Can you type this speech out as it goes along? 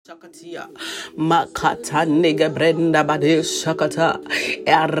Shakatia Makata nega brenda bade shakata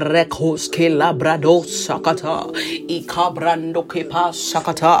Erekos ke labrado shakata Ikabrando kepa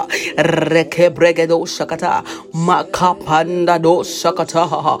shakata Reke bregedo shakata Makapanda do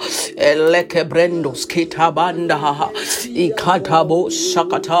shakata Eleke brendos kitabanda Ikatabo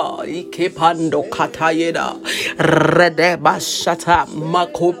shakata Ikepando katayeda Redeba shata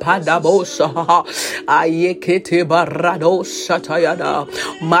Makopada bosha Ayekete barado shatayada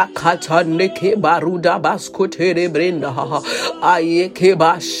Makata neke baruda baskote de brenda ayeke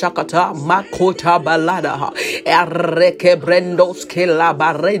ba shakata makota balada ereke brendos ke la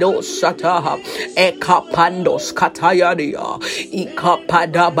baredo shata ekapandos katayadia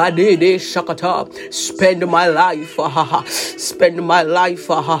ikapada badede shakata spend my life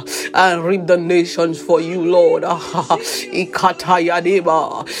and reap the nations for you, Lord.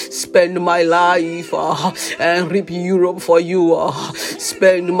 Ikatayadeba spend my life and reap Europe for you.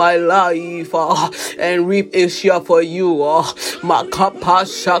 Spend my life and reap Asia for you. Makapa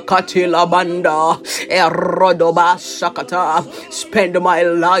shakatila banda erodoba shakata. Spend my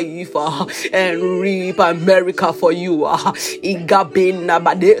life and reap America for you. Igabina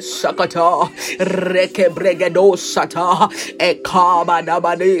bade shakata reke bregedo shata ekabada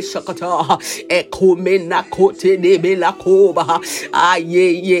bade shakata ekumena kote de belakoba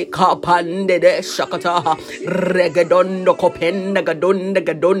aye kapande de shakata regedondo kopenda gadon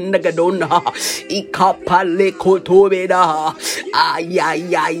ikapale kotobeda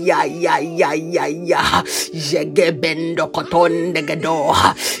ayayayayayaya jegebendo kotonde gado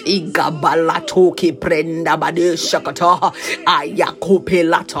igabala toki prenda bade shakata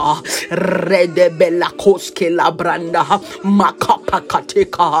ayakupelata redebela koske labranda makapa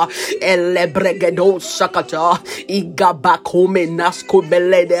katika elebregedo shakata igabakome nasko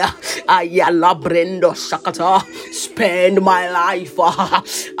belede ayalabrendo shakata spend my life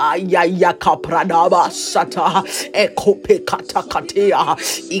ayaya kapradaba sata ekope katakatea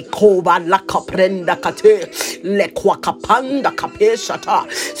ikoba la kaprenda kate lekwa kapanda kapesata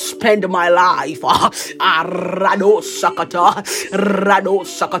spend my life rado sakata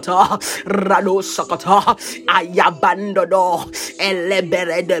ayabando do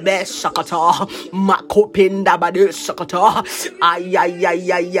elebere de be sakata makopinda bade sakata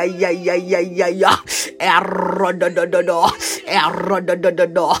ayayayayayayayaya erodododo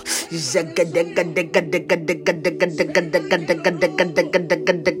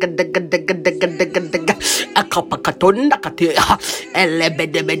akapakatonda kate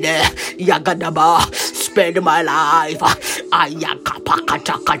elebedebede yagadaba spend my life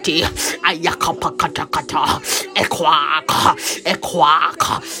ayakapakatakati ayakapakatakata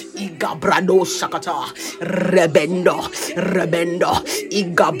ekwaka igabrado sakata rebendo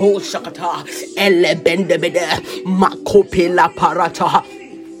igabo sakata elebendebede makopela parata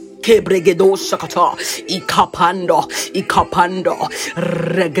Kebregedo shakata ikapando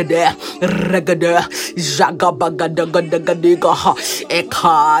regede jagabagadagadagadiga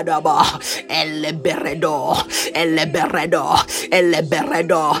ekadaba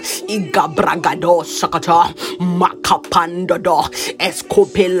eleberedo igabragado shakata makapando do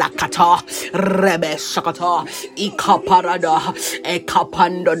escopela kata rebe shakata ikaparada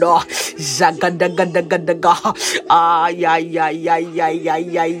ekapando do jagadagadaga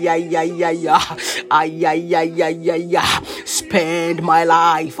spend my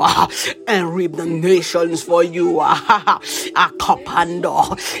life and reap the nations for you.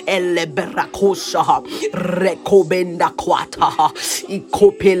 Akapando eleberakosa rekobenda kwata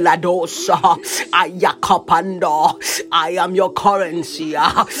ikopeladosa ayakapando. I am your currency.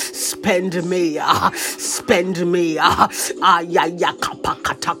 Spend me.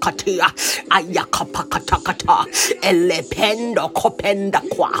 Ayakapakatakata elependo kopenda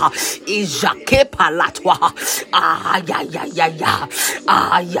kwa Ijake palatwa ayayayaya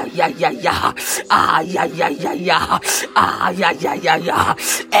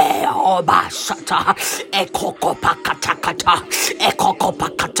eobashata ekokopakatakata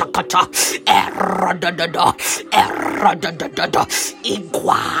erodododo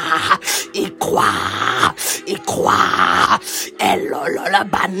ikwa elolola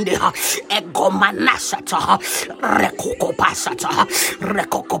bande egomanasata rekokopasata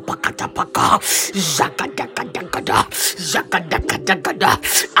rekokopakatapaka zakadakadagada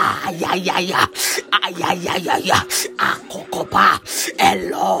ayayaya akokopa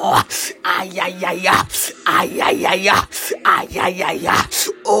elo ayayaya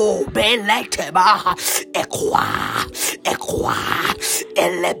oh beleteba ekwa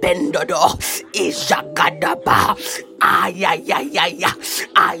elebendodo izagadaba Ay, ay, ay, ay,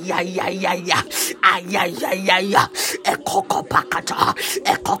 ay, ay, ay, ay, ay, ay, ay, ay, ekokopakata,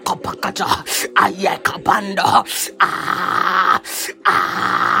 ekokopakata, ayekabando,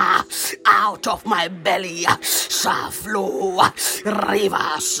 out of my belly shall flow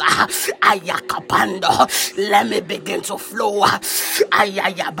rivers, ayakabando, let me begin to flow,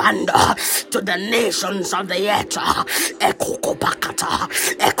 ayayabando, to the nations of the earth, ekokopakata,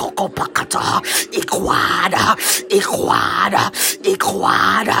 ekokopakata, ikwada,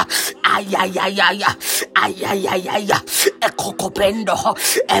 ayayayaya, ayayayaya, ekokopendo,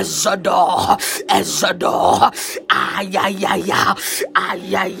 ezodo, ayayaya,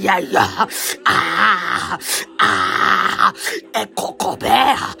 ayayaya,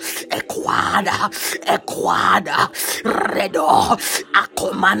 ekokopea, ekwada, redo,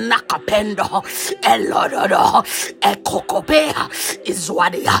 akomana kapendo, elododo, ekokopea,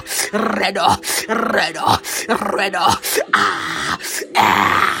 izwadia, redo,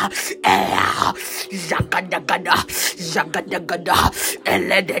 Jagadagada,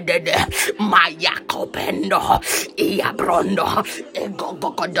 eledede, mayakopendo, iabrondo,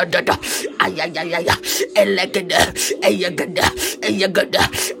 egogogodada, ayayaya, elegede, eyegede,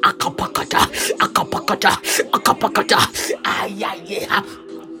 akapakata, ayayaya.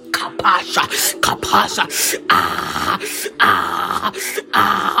 Kapasha,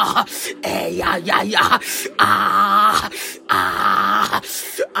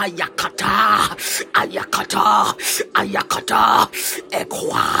 ayakata,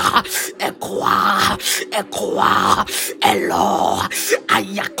 ekwa, elo,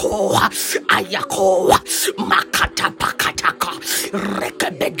 ayako, makata pakataka,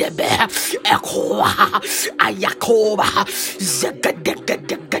 rekebedebe, ekwa, ayakoba,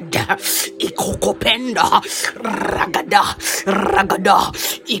 ikokopenda, ragada,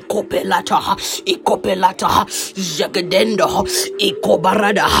 ikopelata, jagedendo,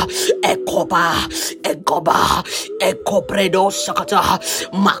 ikobarada, egoba, ekopredo sakata,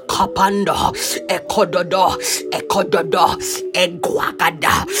 makapando, ekododo,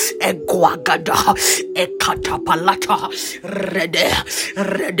 egwagada, ekatapalata, rede,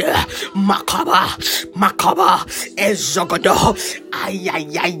 makaba, ezogodo,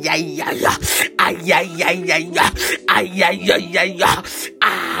 ayayayaya,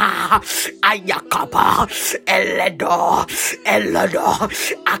 ayakapa, eledo,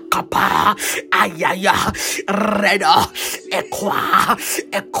 akapa, ayaya, redo, ekwa,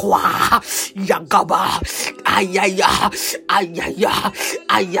 yagaba, ayaya,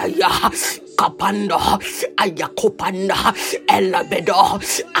 kapando, ayakopanda, elebedo,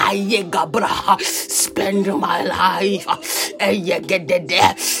 ayegabra, spend my life, ayegedede,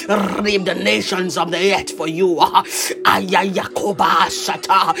 reap the nations of the earth for you, ayayakoba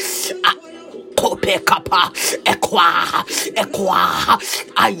shata, kopekapa, ekwa,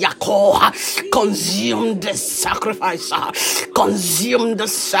 ayako, consume the sacrifice,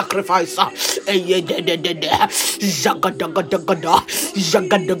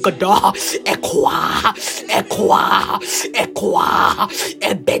 jagadagada, ekwa,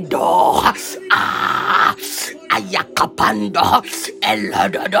 ebedo, ayakapando,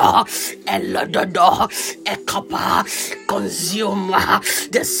 elododo, ekapa, consume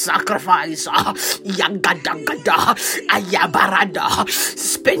the sacrifice, yagadagada, ayabarada,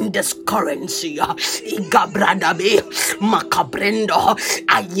 spend this currency, igabradabe, makabrendo,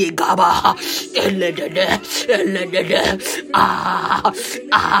 ayegaba, eledede,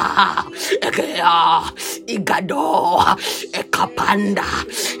 igado, ekapanda,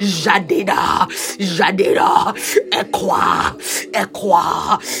 jadida, ekwa,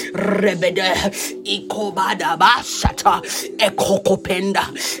 rebede, ikobada basata, ekokopenda,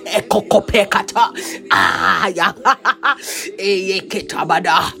 ekokopekata,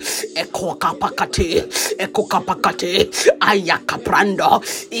 eyeketabada, ekokapakate, ayakaprando,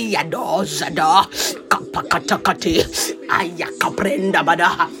 iyadozada, kapakatakate, ayakaprenda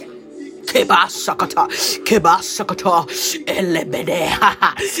bada. Keba sakata, elebede,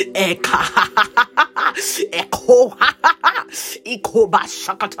 eko, ikoba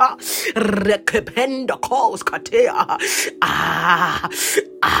sakata, rekependo kos katea,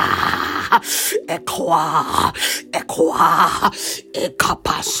 ekwa,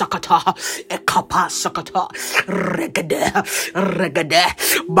 ekapa sakata, regede,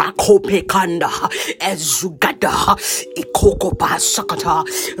 bakope kanda, ezugada, ikokopa sakata,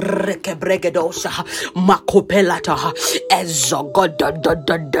 rekebregedosa, makopelata,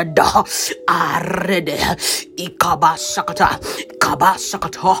 ezogododododada, arede, ikaba sakata,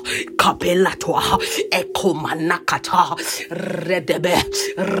 kapelatua, ekomanakata, redebe,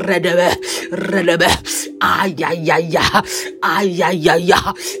 relebe, ayayaya,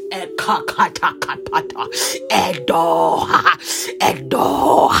 ayayaya, ekakatakapata, edo,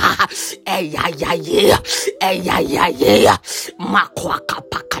 eyayaye, eyayaye,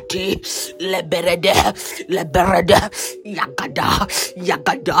 makwakapakati, leberede,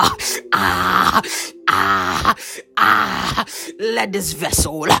 yagada, let this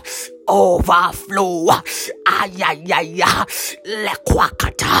vessel overflow. Ayayaya,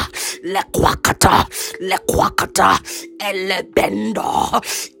 lekwakata, elebendo,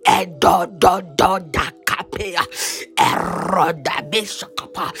 edododo da kapea, eroda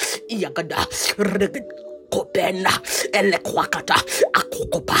bishakapa, yagada, kopena elekwakata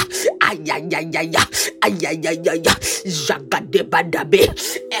akokopa ayayaya jagade badabe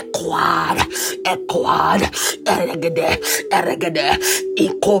ekwar eregede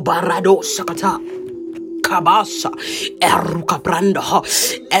ikobarado sakata kabasa erukapranda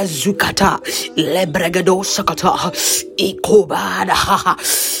ezukata lebregedo sakata ikobada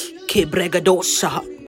kebregadosa